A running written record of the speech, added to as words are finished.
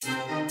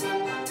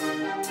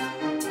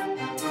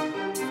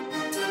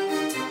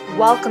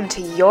Welcome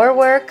to Your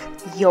Work,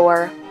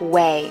 Your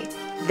Way.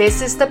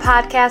 This is the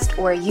podcast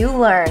where you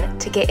learn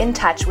to get in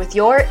touch with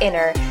your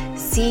inner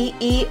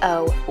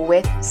CEO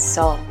with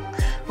soul.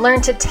 Learn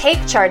to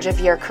take charge of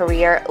your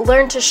career.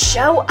 Learn to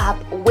show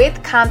up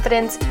with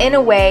confidence in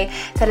a way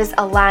that is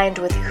aligned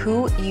with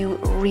who you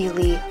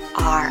really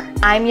are.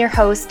 I'm your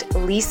host,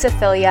 Lisa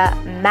Filia,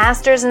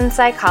 Master's in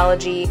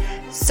Psychology,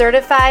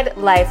 Certified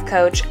Life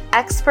Coach,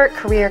 Expert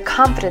Career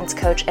Confidence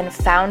Coach, and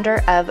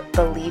founder of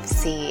Believe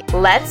Seed.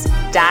 Let's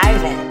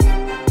dive in.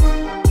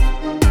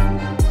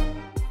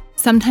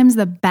 Sometimes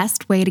the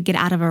best way to get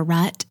out of a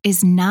rut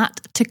is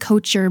not to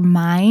coach your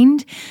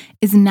mind,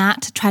 is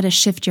not to try to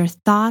shift your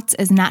thoughts,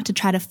 is not to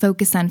try to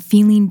focus on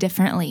feeling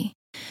differently.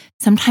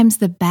 Sometimes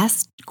the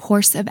best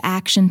course of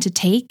action to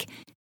take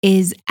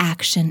is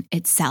action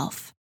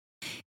itself.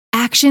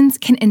 Actions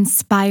can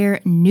inspire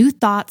new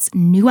thoughts,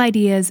 new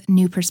ideas,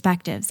 new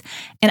perspectives.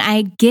 And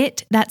I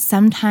get that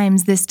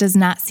sometimes this does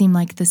not seem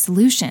like the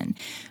solution.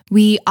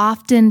 We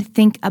often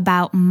think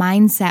about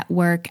mindset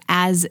work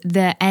as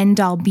the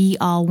end-all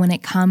be-all when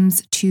it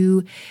comes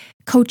to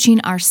coaching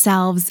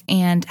ourselves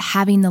and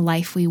having the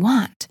life we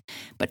want.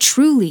 But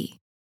truly,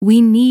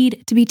 we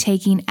need to be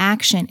taking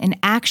action, and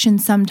action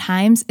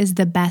sometimes is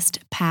the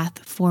best path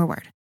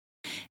forward.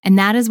 And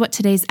that is what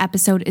today's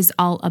episode is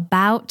all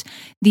about.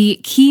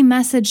 The key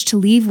message to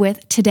leave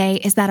with today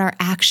is that our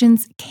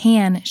actions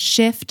can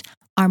shift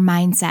our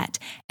mindset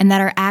and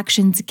that our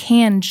actions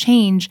can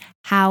change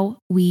how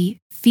we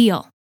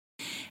feel.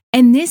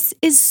 And this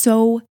is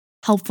so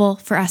helpful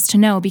for us to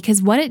know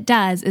because what it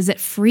does is it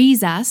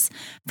frees us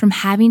from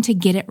having to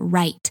get it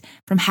right,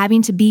 from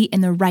having to be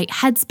in the right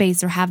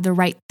headspace or have the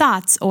right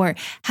thoughts or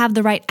have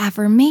the right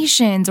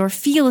affirmations or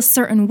feel a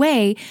certain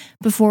way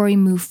before we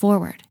move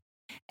forward.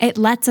 It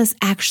lets us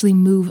actually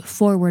move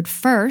forward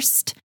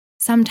first,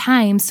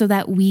 sometimes so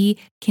that we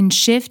can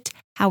shift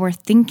how we're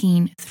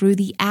thinking through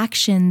the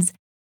actions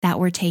that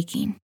we're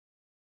taking.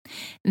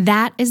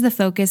 That is the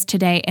focus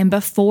today. And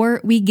before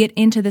we get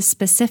into the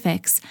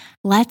specifics,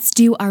 let's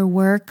do our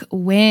work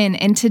win.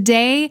 And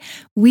today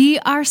we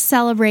are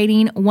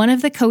celebrating one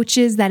of the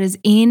coaches that is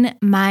in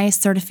my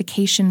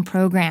certification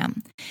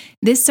program.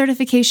 This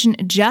certification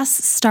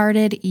just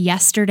started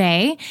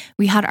yesterday.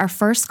 We had our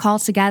first call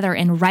together,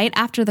 and right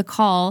after the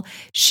call,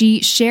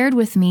 she shared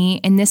with me,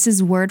 and this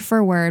is word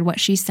for word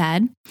what she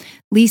said,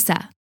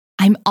 "Lisa,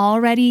 I'm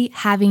already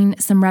having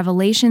some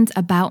revelations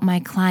about my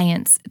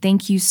clients.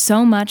 Thank you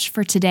so much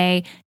for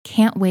today.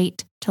 Can't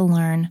wait to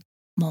learn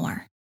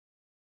more."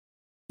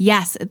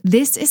 Yes,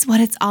 this is what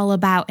it's all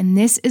about, and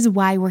this is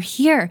why we're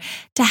here,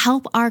 to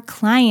help our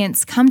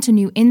clients come to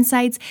new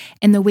insights.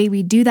 And the way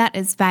we do that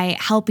is by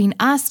helping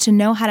us to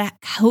know how to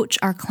coach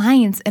our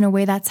clients in a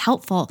way that's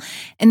helpful,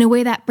 in a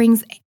way that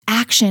brings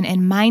action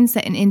and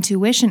mindset and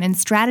intuition and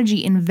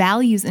strategy and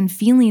values and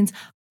feelings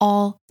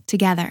all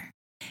together.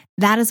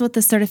 That is what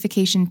the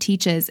certification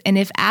teaches. And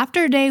if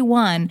after day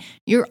one,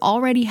 you're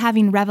already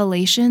having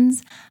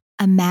revelations,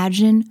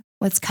 imagine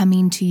what's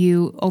coming to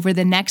you over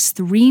the next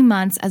 3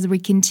 months as we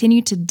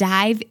continue to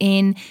dive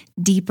in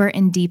deeper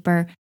and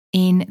deeper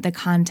in the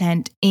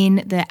content,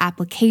 in the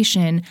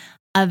application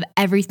of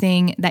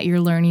everything that you're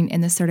learning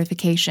in the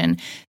certification.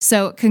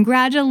 So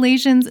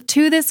congratulations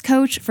to this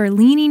coach for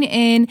leaning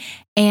in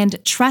and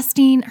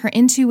trusting her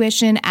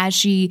intuition as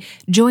she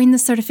joined the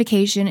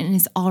certification and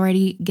is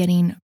already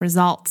getting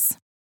results.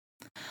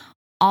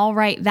 All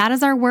right, that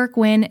is our work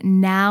win.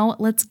 Now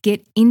let's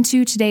get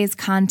into today's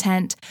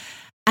content.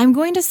 I'm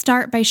going to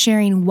start by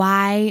sharing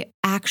why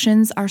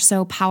actions are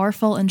so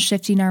powerful in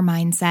shifting our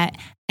mindset.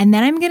 And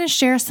then I'm going to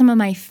share some of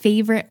my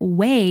favorite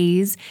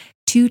ways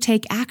to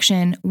take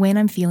action when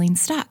I'm feeling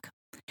stuck.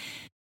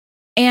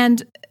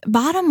 And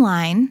bottom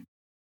line,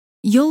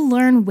 you'll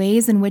learn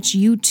ways in which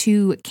you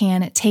too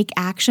can take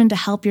action to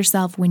help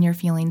yourself when you're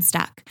feeling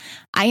stuck.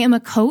 I am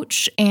a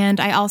coach, and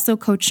I also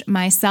coach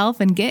myself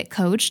and get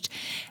coached.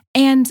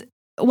 And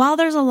while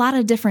there's a lot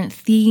of different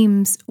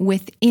themes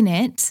within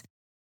it,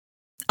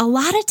 a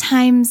lot of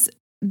times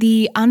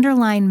the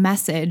underlying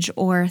message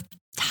or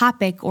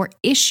topic or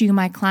issue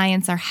my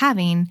clients are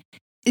having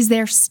is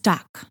they're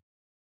stuck.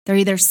 They're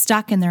either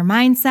stuck in their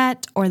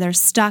mindset, or they're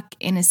stuck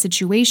in a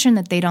situation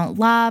that they don't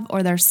love,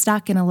 or they're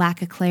stuck in a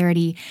lack of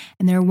clarity,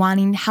 and they're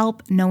wanting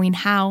help knowing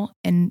how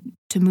and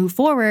to move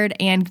forward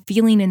and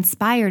feeling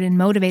inspired and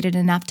motivated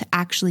enough to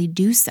actually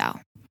do so.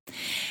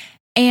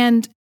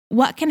 And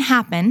what can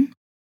happen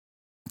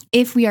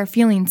if we are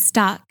feeling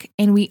stuck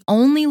and we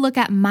only look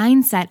at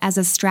mindset as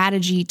a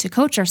strategy to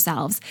coach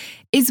ourselves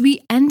is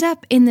we end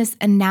up in this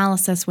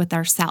analysis with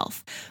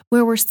ourselves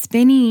where we're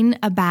spinning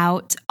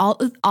about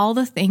all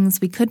the things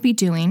we could be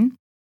doing.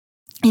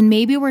 And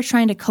maybe we're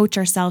trying to coach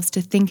ourselves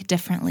to think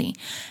differently.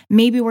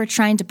 Maybe we're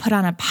trying to put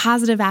on a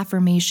positive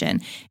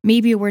affirmation.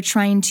 Maybe we're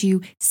trying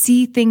to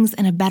see things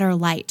in a better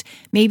light.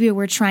 Maybe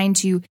we're trying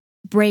to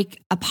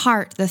break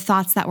apart the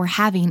thoughts that we're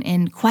having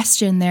and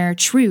question their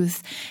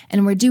truth.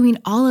 And we're doing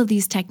all of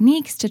these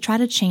techniques to try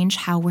to change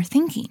how we're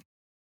thinking.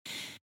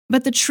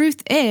 But the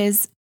truth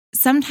is,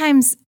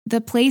 sometimes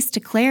the place to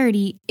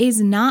clarity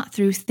is not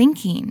through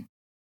thinking.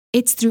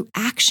 It's through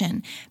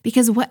action,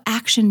 because what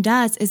action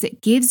does is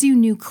it gives you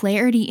new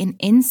clarity and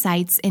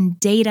insights and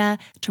data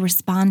to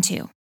respond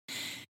to.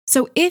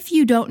 So if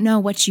you don't know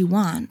what you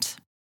want,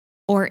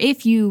 or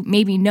if you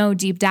maybe know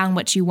deep down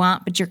what you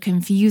want, but you're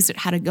confused at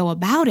how to go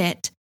about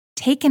it,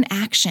 take an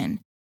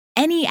action.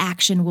 Any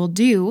action will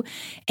do,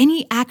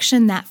 any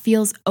action that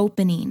feels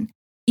opening,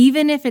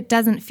 even if it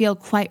doesn't feel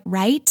quite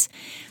right.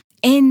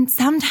 And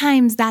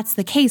sometimes that's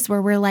the case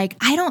where we're like,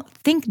 I don't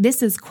think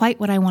this is quite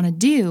what I want to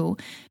do,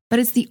 but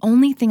it's the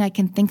only thing I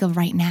can think of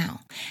right now.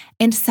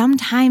 And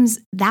sometimes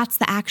that's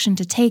the action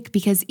to take,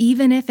 because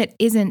even if it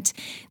isn't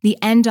the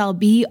end-all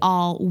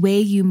be-all way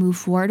you move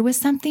forward with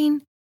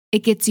something,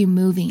 it gets you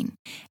moving.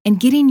 And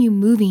getting you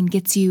moving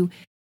gets you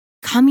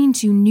coming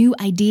to new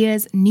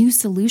ideas, new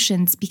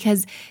solutions,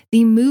 because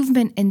the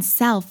movement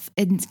itself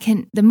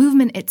can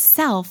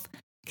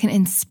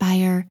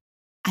inspire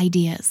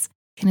ideas,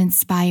 can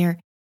inspire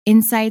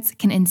insights,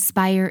 can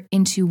inspire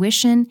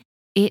intuition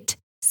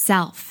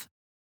itself.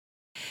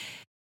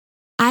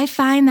 I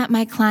find that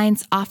my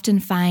clients often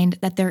find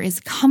that there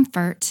is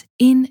comfort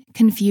in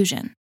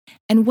confusion.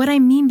 And what I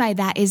mean by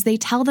that is they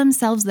tell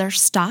themselves they're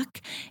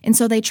stuck, and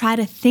so they try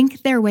to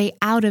think their way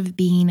out of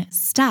being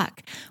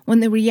stuck,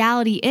 when the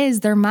reality is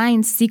their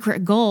mind's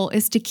secret goal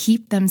is to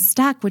keep them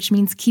stuck, which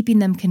means keeping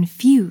them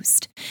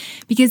confused.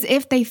 Because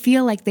if they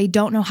feel like they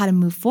don't know how to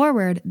move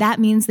forward, that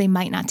means they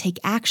might not take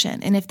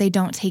action. And if they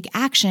don't take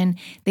action,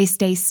 they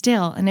stay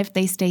still. And if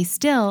they stay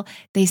still,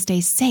 they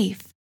stay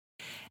safe.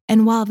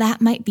 And while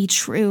that might be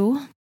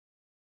true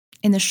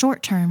in the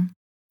short term,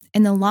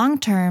 in the long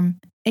term,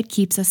 it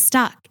keeps us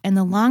stuck. In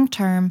the long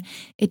term,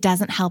 it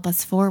doesn't help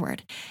us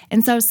forward.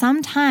 And so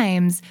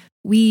sometimes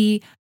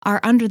we are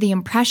under the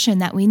impression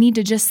that we need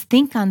to just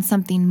think on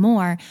something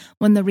more,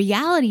 when the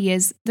reality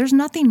is there's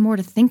nothing more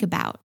to think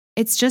about.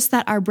 It's just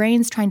that our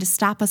brain's trying to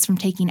stop us from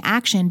taking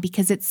action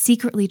because it's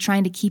secretly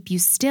trying to keep you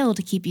still,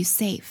 to keep you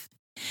safe.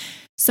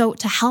 So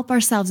to help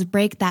ourselves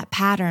break that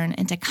pattern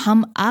and to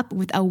come up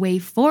with a way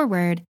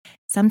forward,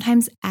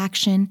 sometimes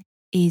action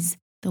is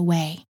the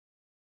way.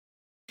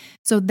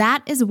 So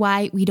that is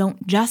why we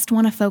don't just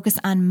want to focus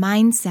on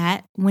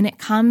mindset when it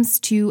comes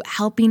to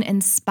helping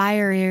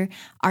inspire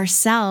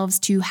ourselves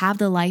to have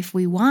the life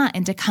we want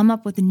and to come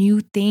up with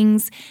new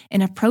things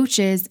and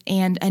approaches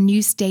and a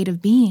new state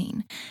of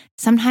being.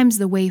 Sometimes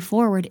the way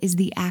forward is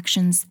the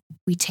actions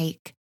we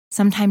take.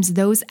 Sometimes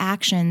those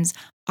actions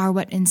are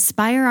what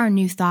inspire our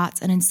new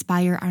thoughts and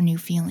inspire our new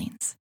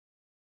feelings.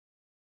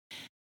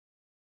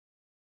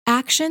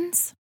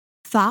 Actions,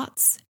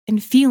 thoughts,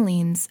 and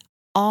feelings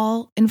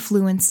all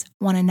influence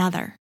one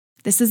another.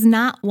 This is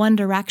not one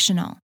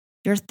directional.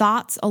 Your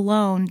thoughts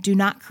alone do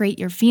not create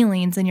your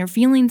feelings, and your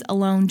feelings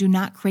alone do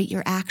not create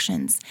your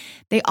actions.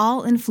 They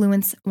all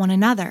influence one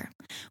another,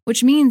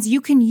 which means you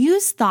can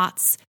use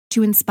thoughts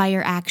to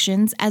inspire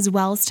actions as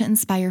well as to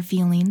inspire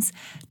feelings,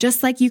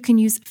 just like you can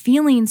use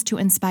feelings to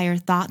inspire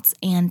thoughts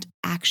and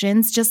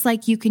actions, just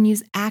like you can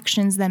use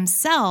actions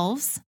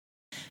themselves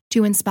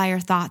to inspire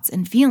thoughts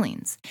and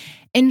feelings.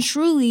 And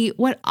truly,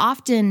 what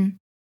often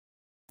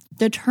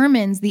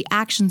determines the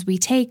actions we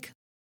take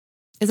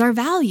is our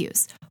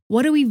values.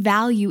 What do we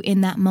value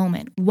in that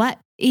moment? What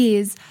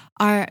is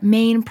our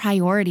main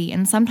priority?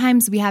 And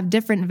sometimes we have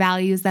different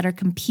values that are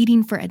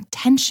competing for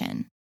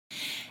attention.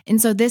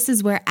 And so this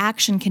is where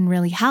action can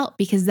really help,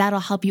 because that'll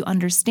help you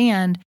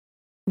understand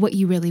what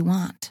you really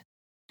want.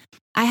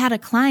 I had a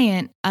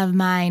client of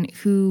mine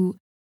who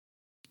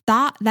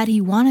thought that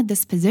he wanted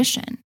this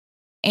position.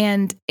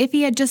 And if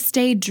he had just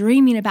stayed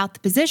dreaming about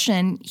the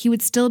position, he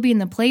would still be in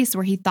the place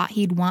where he thought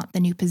he'd want the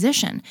new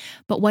position.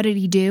 But what did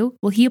he do?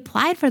 Well, he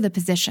applied for the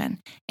position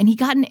and he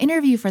got an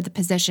interview for the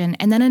position,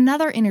 and then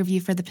another interview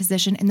for the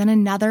position, and then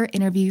another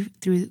interview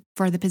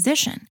for the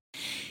position.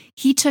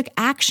 He took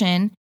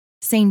action,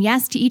 saying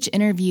yes to each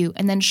interview,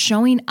 and then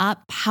showing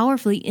up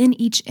powerfully in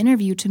each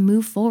interview to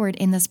move forward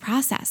in this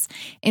process.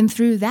 And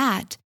through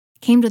that,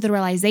 came to the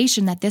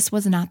realization that this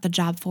was not the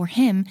job for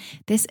him.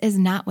 This is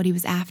not what he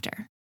was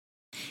after.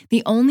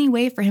 The only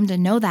way for him to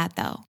know that,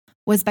 though,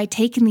 was by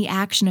taking the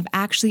action of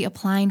actually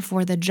applying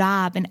for the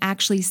job and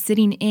actually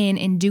sitting in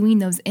and doing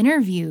those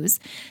interviews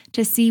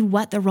to see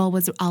what the role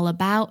was all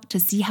about, to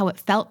see how it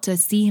felt to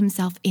see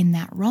himself in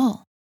that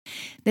role.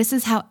 This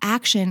is how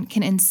action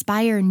can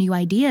inspire new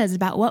ideas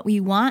about what we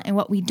want and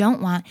what we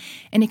don't want,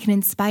 and it can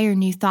inspire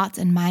new thoughts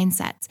and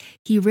mindsets.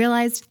 He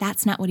realized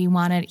that's not what he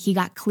wanted. He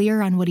got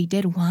clear on what he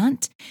did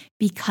want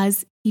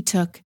because he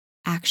took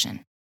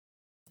action.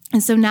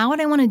 And so now what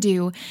I want to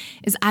do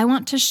is I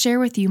want to share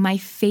with you my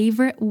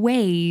favorite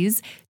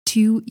ways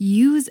to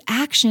use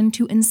action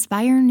to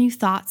inspire new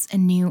thoughts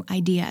and new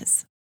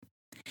ideas.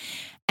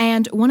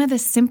 And one of the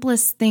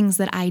simplest things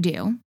that I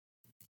do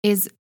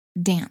is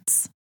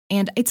dance.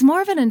 And it's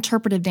more of an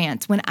interpretive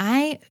dance. When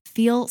I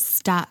feel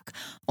stuck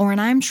or when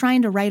I'm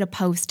trying to write a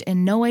post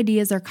and no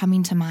ideas are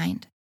coming to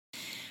mind,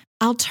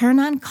 I'll turn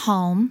on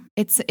Calm.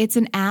 It's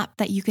an app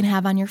that you can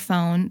have on your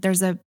phone.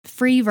 There's a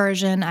free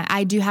version.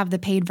 I do have the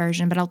paid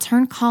version, but I'll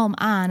turn Calm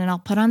on and I'll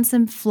put on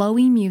some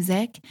flowy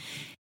music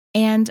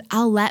and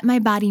I'll let my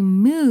body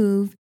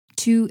move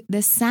to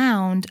the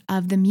sound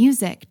of the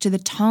music, to the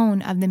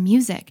tone of the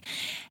music.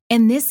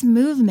 And this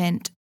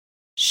movement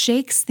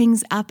shakes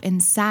things up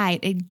inside.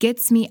 It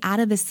gets me out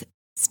of this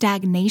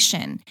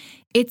stagnation.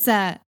 It's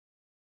a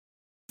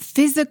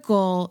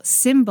physical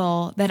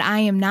symbol that I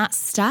am not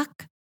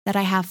stuck, that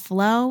I have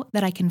flow,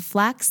 that I can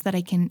flex, that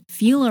I can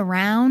feel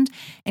around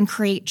and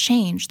create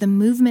change. The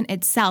movement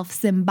itself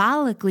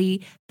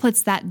symbolically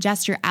puts that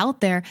gesture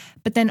out there,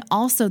 but then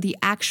also the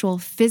actual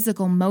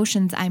physical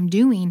motions I'm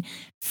doing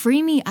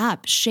free me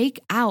up, shake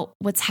out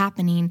what's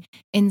happening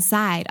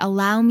inside,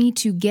 allow me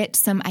to get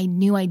some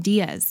new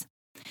ideas.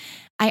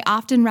 I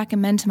often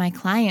recommend to my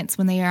clients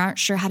when they aren't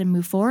sure how to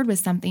move forward with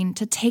something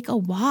to take a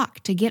walk,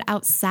 to get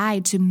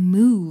outside, to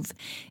move.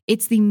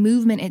 It's the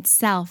movement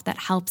itself that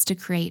helps to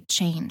create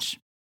change.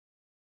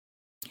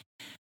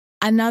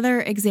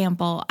 Another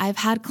example, I've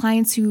had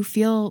clients who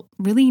feel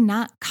really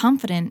not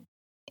confident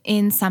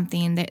in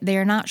something.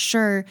 They're not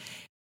sure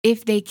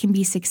if they can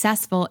be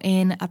successful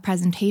in a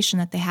presentation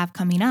that they have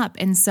coming up.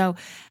 And so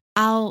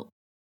I'll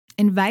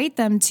invite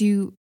them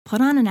to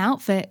put on an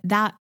outfit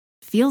that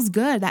feels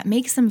good, that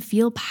makes them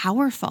feel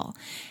powerful.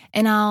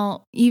 And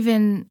I'll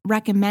even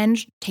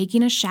recommend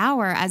taking a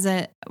shower as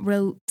a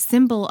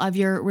symbol of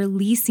your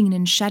releasing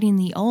and shedding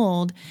the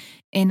old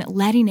and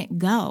letting it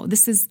go.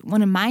 This is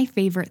one of my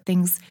favorite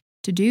things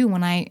to do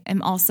when I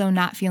am also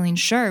not feeling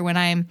sure, when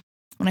I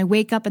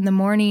wake up in the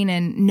morning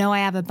and know I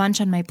have a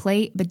bunch on my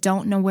plate, but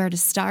don't know where to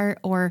start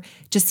or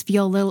just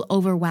feel a little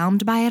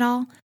overwhelmed by it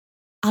all.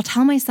 I'll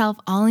tell myself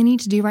all I need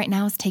to do right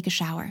now is take a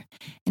shower.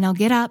 And I'll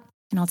get up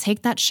and I'll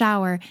take that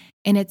shower,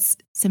 and it's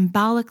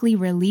symbolically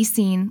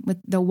releasing with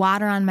the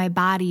water on my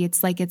body.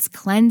 It's like it's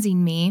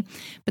cleansing me,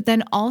 but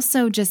then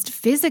also just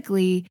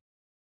physically,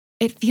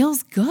 it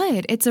feels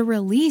good. It's a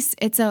release.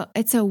 It's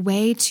a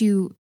way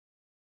to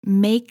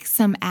make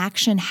some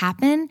action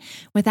happen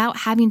without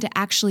having to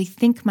actually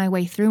think my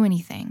way through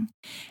anything.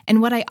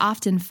 And what I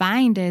often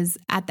find is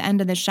at the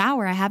end of the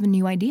shower, I have a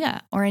new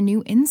idea or a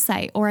new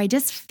insight, or I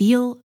just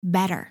feel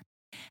better.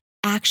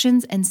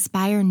 Actions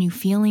inspire new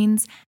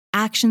feelings.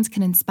 Actions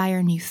can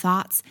inspire new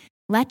thoughts.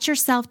 Let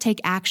yourself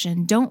take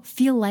action. Don't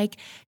feel like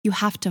you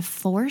have to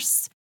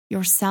force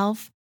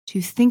yourself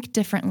to think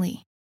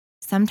differently.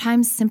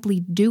 Sometimes simply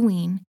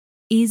doing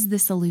is the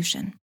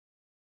solution.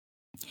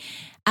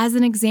 As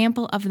an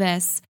example of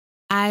this,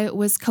 I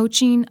was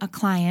coaching a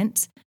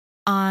client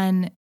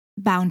on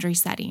boundary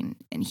setting,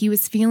 and he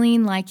was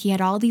feeling like he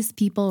had all these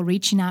people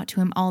reaching out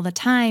to him all the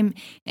time,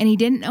 and he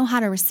didn't know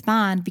how to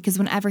respond because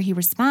whenever he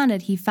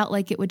responded, he felt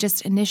like it would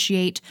just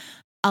initiate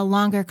a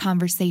longer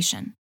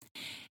conversation.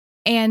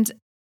 And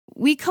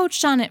we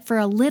coached on it for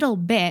a little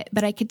bit,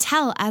 but I could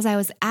tell as I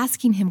was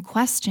asking him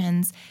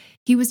questions,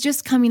 he was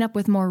just coming up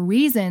with more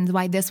reasons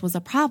why this was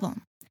a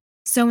problem.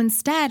 So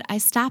instead, I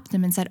stopped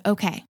him and said,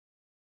 okay,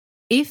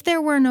 if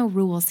there were no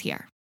rules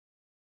here,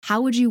 how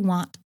would you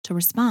want to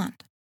respond?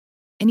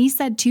 And he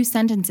said 2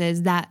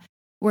 sentences that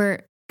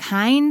were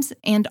kind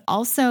and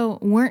also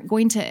weren't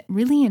going to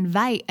really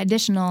invite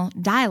additional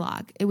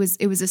dialogue. It was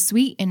a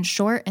sweet and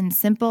short and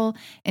simple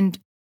and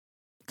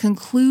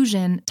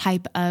conclusion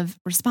type of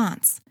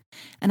response.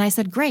 And I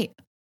said, great.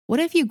 What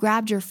if you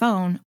grabbed your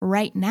phone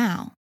right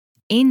now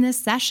in this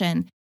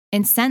session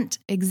and sent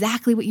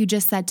exactly what you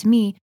just said to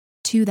me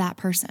to that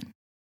person?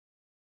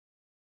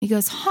 He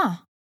goes,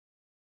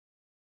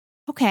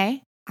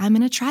 okay, I'm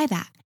going to try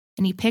that.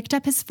 And he picked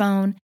up his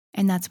phone,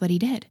 and that's what he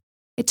did.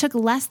 It took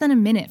less than a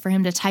minute for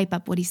him to type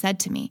up what he said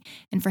to me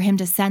and for him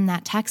to send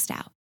that text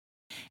out.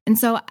 And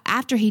so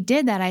after he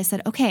did that, I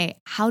said, okay,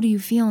 how do you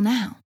feel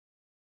now?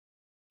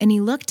 And he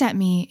looked at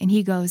me and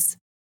he goes,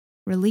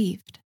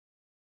 relieved.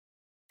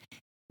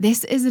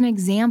 This is an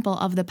example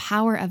of the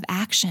power of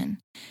action.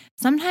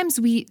 Sometimes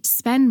we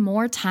spend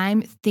more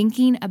time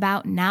thinking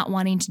about not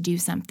wanting to do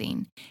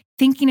something,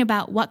 thinking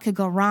about what could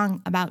go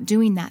wrong about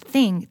doing that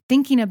thing,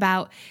 thinking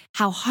about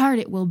how hard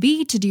it will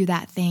be to do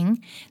that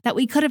thing, that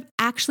we could have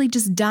actually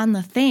just done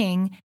the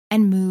thing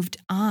and moved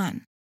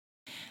on.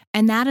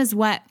 And that is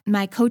what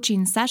my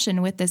coaching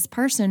session with this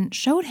person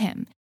showed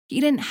him. He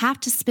didn't have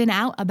to spin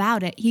out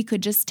about it. He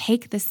could just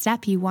take the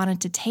step he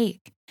wanted to take.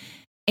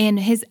 And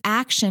his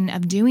action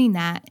of doing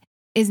that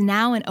is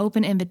now an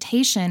open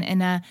invitation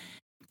and a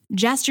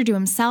gesture to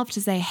himself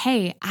to say,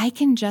 hey, I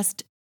can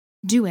just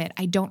do it.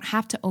 I don't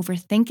have to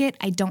overthink it.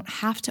 I don't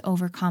have to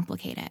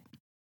overcomplicate it.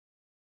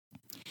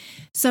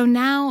 So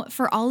now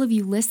for all of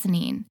you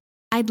listening,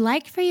 I'd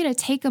like for you to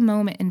take a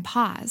moment and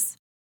pause.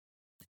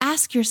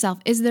 Ask yourself,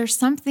 is there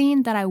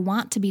something that I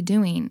want to be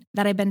doing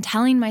that I've been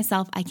telling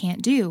myself I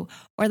can't do,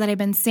 or that I've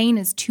been saying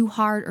is too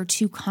hard or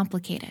too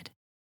complicated?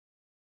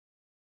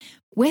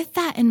 With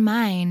that in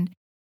mind,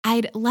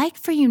 I'd like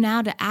for you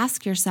now to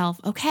ask yourself,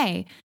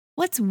 okay,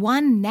 what's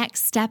one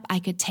next step I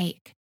could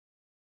take?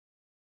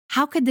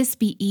 How could this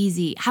be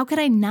easy? How could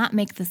I not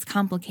make this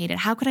complicated?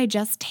 How could I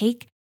just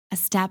take a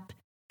step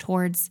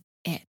towards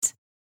it.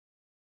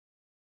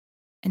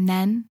 And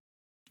then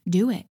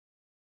do it.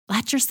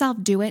 Let yourself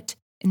do it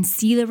and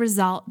see the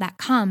result that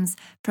comes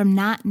from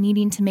not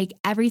needing to make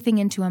everything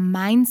into a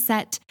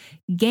mindset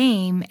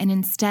game and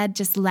instead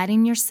just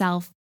letting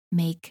yourself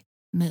make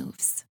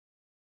moves.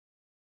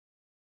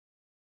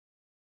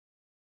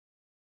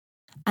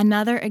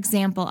 Another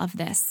example of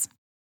this,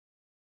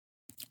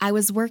 I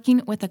was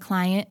working with a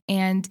client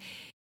and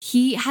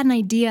he had an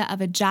idea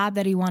of a job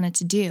that he wanted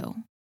to do,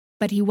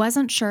 but he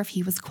wasn't sure if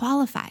he was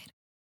qualified.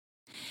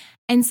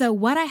 And so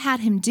what I had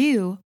him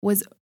do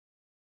was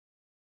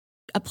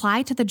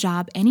apply to the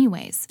job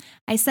anyways.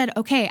 I said,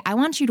 okay, I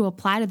want you to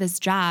apply to this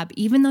job,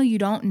 even though you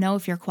don't know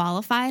if you're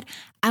qualified.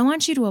 I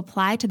want you to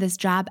apply to this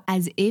job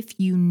as if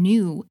you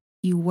knew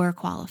you were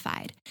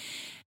qualified.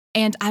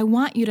 And I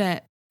want you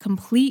to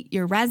complete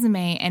your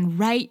resume and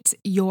write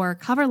your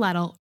cover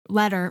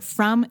letter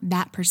from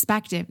that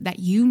perspective that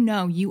you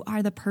know you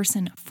are the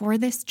person for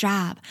this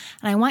job.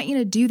 And I want you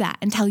to do that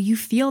until you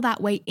feel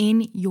that way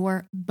in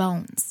your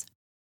bones.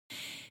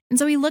 And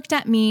so he looked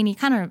at me and he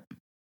kind of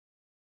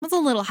was a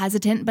little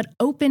hesitant, but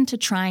open to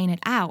trying it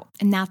out.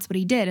 And that's what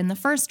he did. And the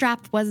first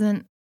draft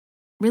wasn't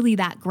really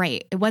that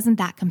great. It wasn't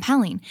that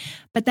compelling.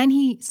 But then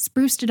he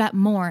spruced it up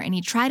more and he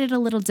tried it a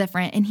little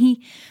different. And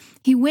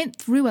he went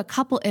through a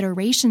couple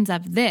iterations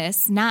of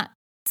this, not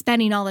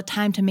spending all the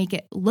time to make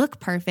it look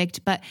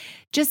perfect, but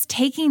just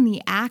taking the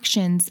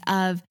actions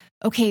of,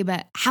 okay,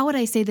 but how would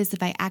I say this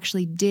if I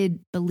actually did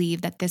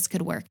believe that this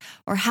could work?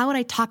 Or how would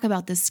I talk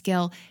about this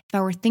skill if I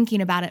were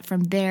thinking about it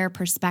from their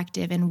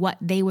perspective and what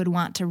they would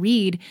want to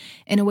read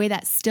in a way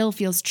that still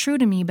feels true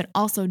to me, but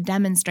also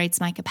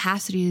demonstrates my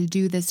capacity to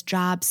do this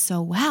job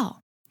so well?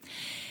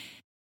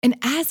 And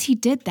as he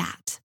did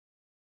that,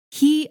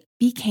 he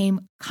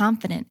became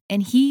confident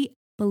and he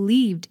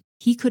believed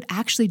he could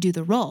actually do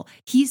the role.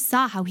 He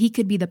saw how he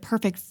could be the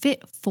perfect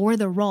fit for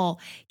the role.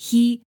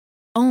 He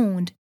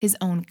owned his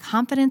own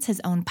confidence,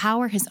 his own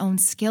power, his own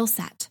skill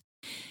set.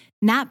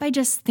 Not by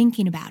just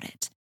thinking about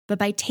it, but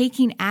by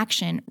taking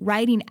action,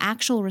 writing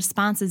actual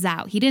responses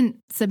out. He didn't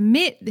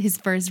submit his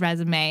first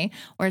resume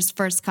or his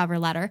first cover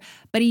letter,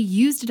 but he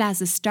used it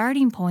as a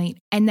starting point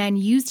and then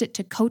used it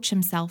to coach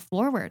himself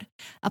forward.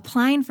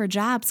 Applying for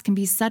jobs can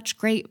be such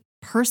great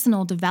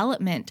personal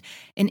development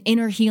and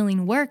inner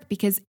healing work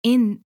because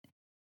in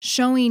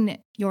showing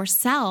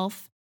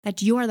yourself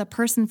that you are the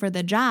person for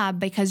the job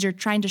because you're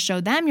trying to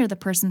show them you're the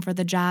person for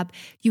the job,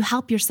 you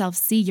help yourself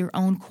see your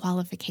own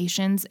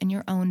qualifications and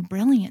your own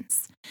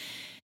brilliance.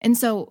 And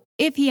so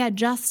if he had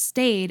just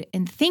stayed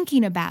in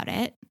thinking about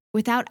it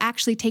without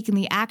actually taking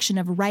the action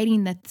of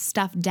writing the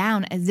stuff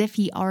down as if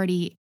he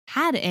already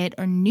had it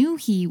or knew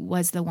he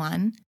was the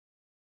one,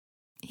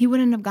 he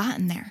wouldn't have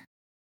gotten there.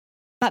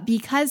 But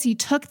because he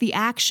took the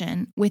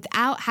action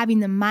without having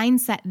the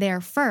mindset there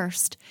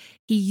first,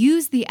 he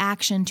used the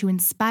action to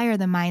inspire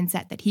the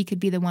mindset that he could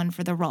be the one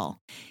for the role.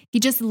 He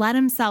just let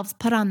himself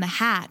put on the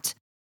hat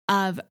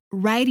of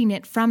writing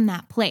it from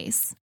that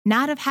place,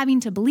 not of having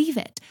to believe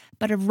it,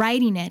 but of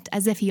writing it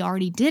as if he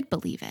already did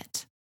believe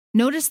it.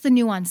 Notice the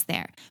nuance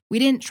there. We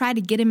didn't try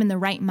to get him in the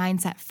right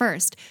mindset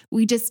first.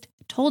 We just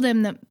told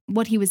him that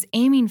what he was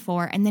aiming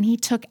for, and then he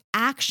took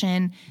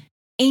action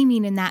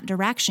aiming in that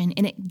direction,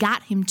 and it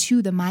got him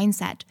to the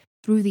mindset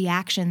through the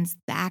actions,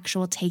 the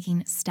actual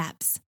taking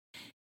steps.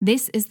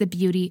 This is the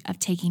beauty of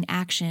taking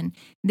action.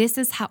 This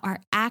is how our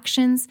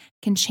actions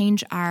can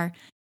change our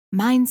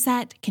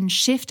mindset, can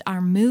shift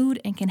our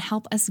mood, and can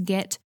help us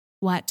get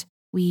what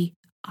we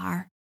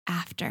are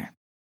after.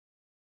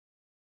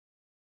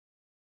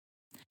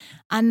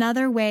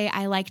 Another way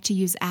I like to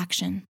use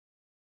action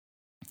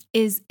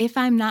is if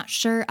I'm not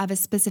sure of a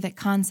specific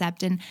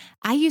concept. And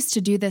I used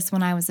to do this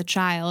when I was a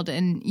child.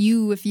 And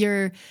you, if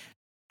you're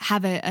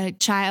have a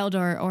child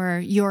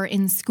or you're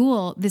in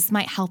school, this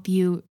might help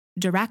you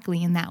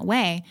directly in that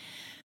way.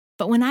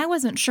 But when I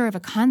wasn't sure of a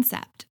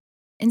concept,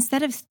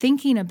 instead of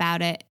thinking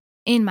about it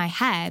in my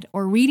head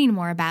or reading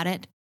more about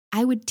it,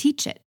 I would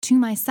teach it to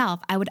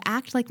myself. I would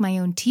act like my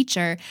own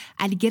teacher.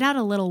 I'd get out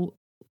a little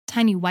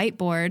tiny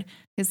whiteboard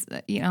because,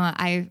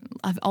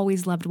 I've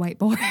always loved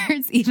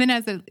whiteboards. Even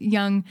as a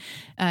young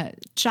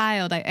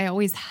child, I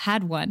always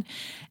had one.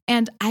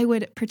 And I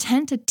would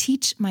pretend to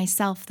teach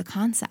myself the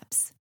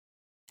concepts.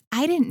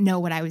 I didn't know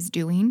what I was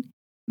doing,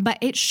 but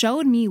it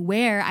showed me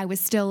where I was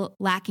still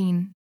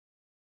lacking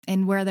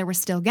and where there were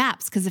still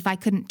gaps. Because if I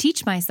couldn't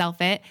teach myself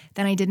it,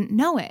 then I didn't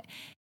know it.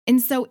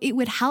 And so it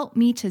would help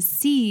me to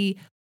see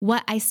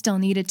what I still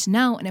needed to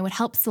know, and it would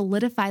help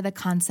solidify the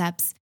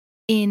concepts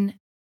in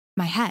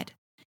my head.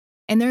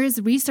 And there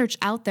is research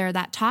out there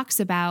that talks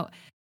about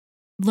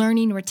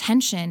learning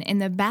retention, and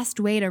the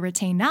best way to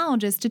retain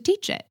knowledge is to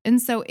teach it.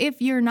 And so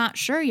if you're not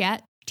sure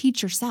yet,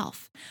 teach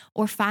yourself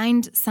or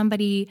find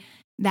somebody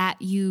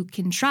that you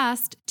can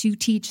trust to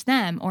teach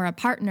them, or a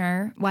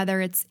partner,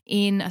 whether it's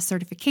in a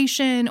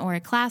certification or a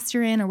class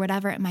you're in or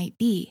whatever it might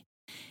be.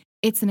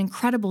 It's an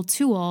incredible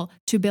tool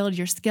to build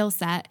your skill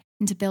set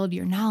and to build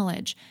your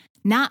knowledge,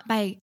 not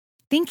by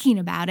thinking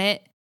about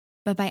it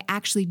but by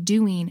actually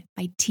doing,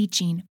 by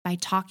teaching, by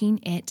talking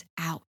it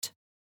out.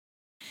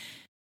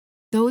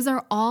 Those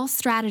are all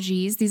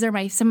strategies. These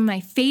are some of my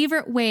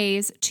favorite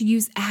ways to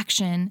use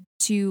action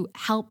to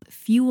help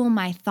fuel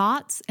my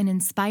thoughts and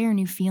inspire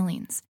new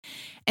feelings.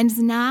 And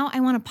now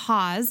I want to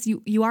pause.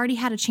 You already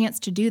had a chance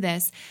to do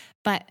this,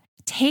 but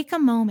take a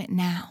moment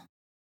now.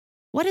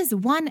 What is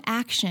one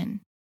action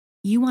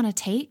you want to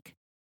take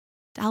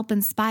to help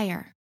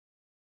inspire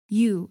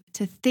you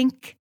to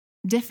think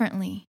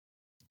differently,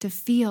 to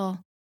feel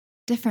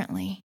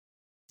differently,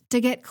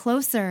 to get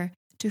closer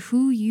to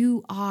who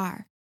you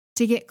are,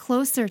 to get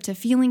closer to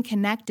feeling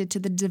connected to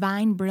the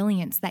divine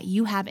brilliance that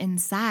you have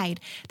inside,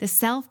 the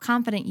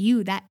self-confident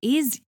you that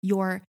is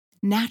your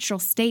natural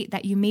state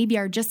that you maybe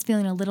are just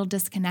feeling a little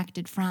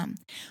disconnected from?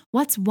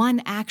 What's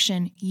one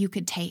action you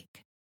could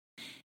take?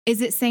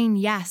 Is it saying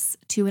yes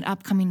to an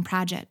upcoming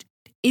project?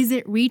 Is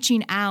it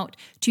reaching out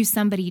to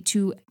somebody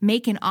to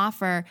make an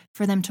offer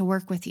for them to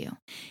work with you?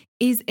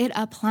 Is it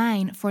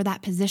applying for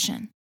that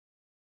position?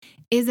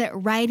 Is it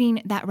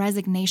writing that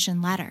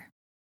resignation letter?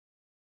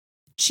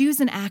 Choose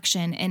an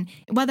action, and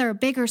whether a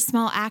big or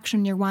small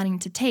action you're wanting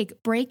to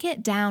take, break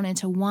it down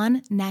into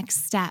one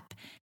next step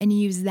and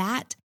use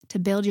that to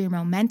build your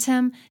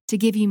momentum, to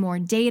give you more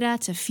data,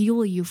 to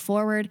fuel you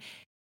forward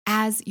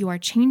as you are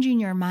changing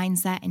your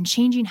mindset and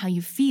changing how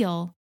you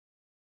feel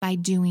by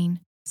doing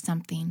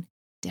something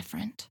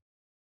different.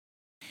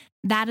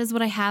 That is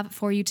what I have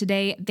for you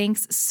today.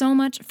 Thanks so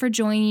much for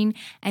joining.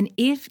 And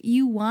if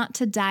you want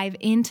to dive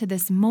into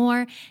this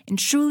more and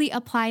truly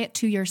apply it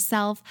to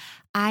yourself,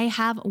 I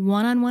have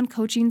one-on-one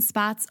coaching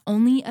spots.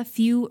 Only a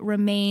few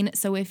remain.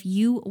 So if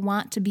you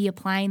want to be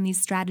applying these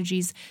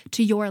strategies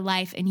to your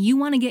life and you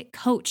want to get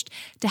coached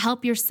to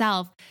help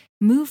yourself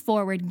move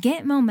forward,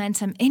 get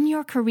momentum in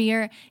your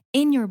career,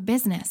 in your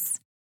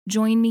business,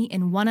 join me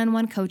in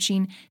one-on-one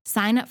coaching.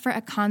 Sign up for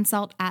a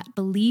consult at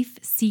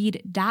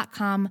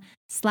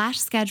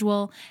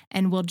beliefseed.com/schedule,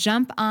 and we'll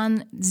jump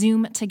on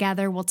Zoom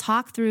together. We'll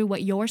talk through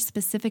what you're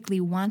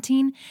specifically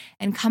wanting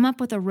and come up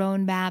with a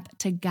roadmap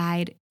to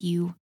guide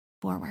you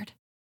forward.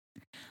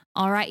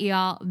 All right,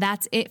 y'all,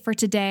 that's it for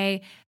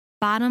today.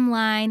 Bottom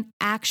line,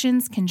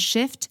 actions can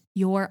shift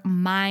your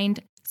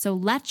mind. So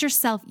let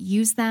yourself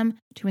use them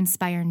to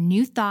inspire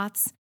new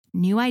thoughts,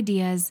 new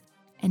ideas,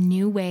 and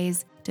new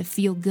ways to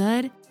feel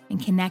good and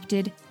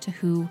connected to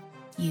who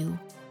you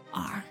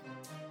are.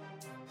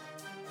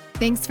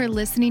 Thanks for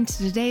listening to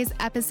today's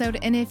episode.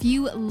 And if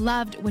you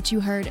loved what you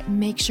heard,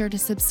 make sure to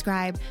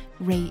subscribe,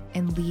 rate,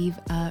 and leave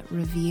a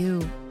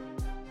review.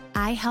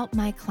 I help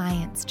my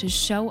clients to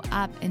show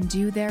up and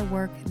do their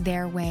work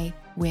their way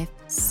with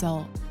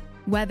soul.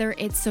 Whether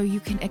it's so you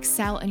can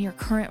excel in your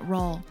current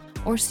role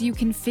or so you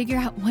can figure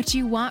out what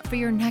you want for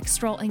your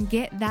next role and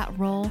get that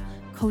role,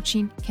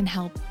 coaching can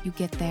help you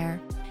get there.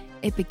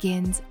 It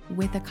begins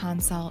with a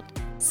consult.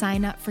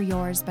 Sign up for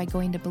yours by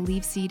going to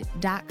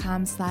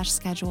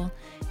beliefseed.com/schedule.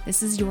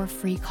 This is your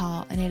free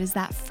call, and it is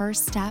that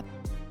first step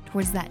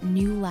towards that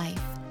new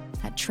life,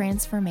 that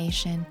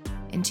transformation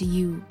into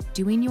you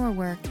doing your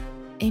work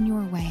in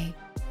your way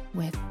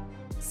with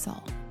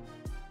soul.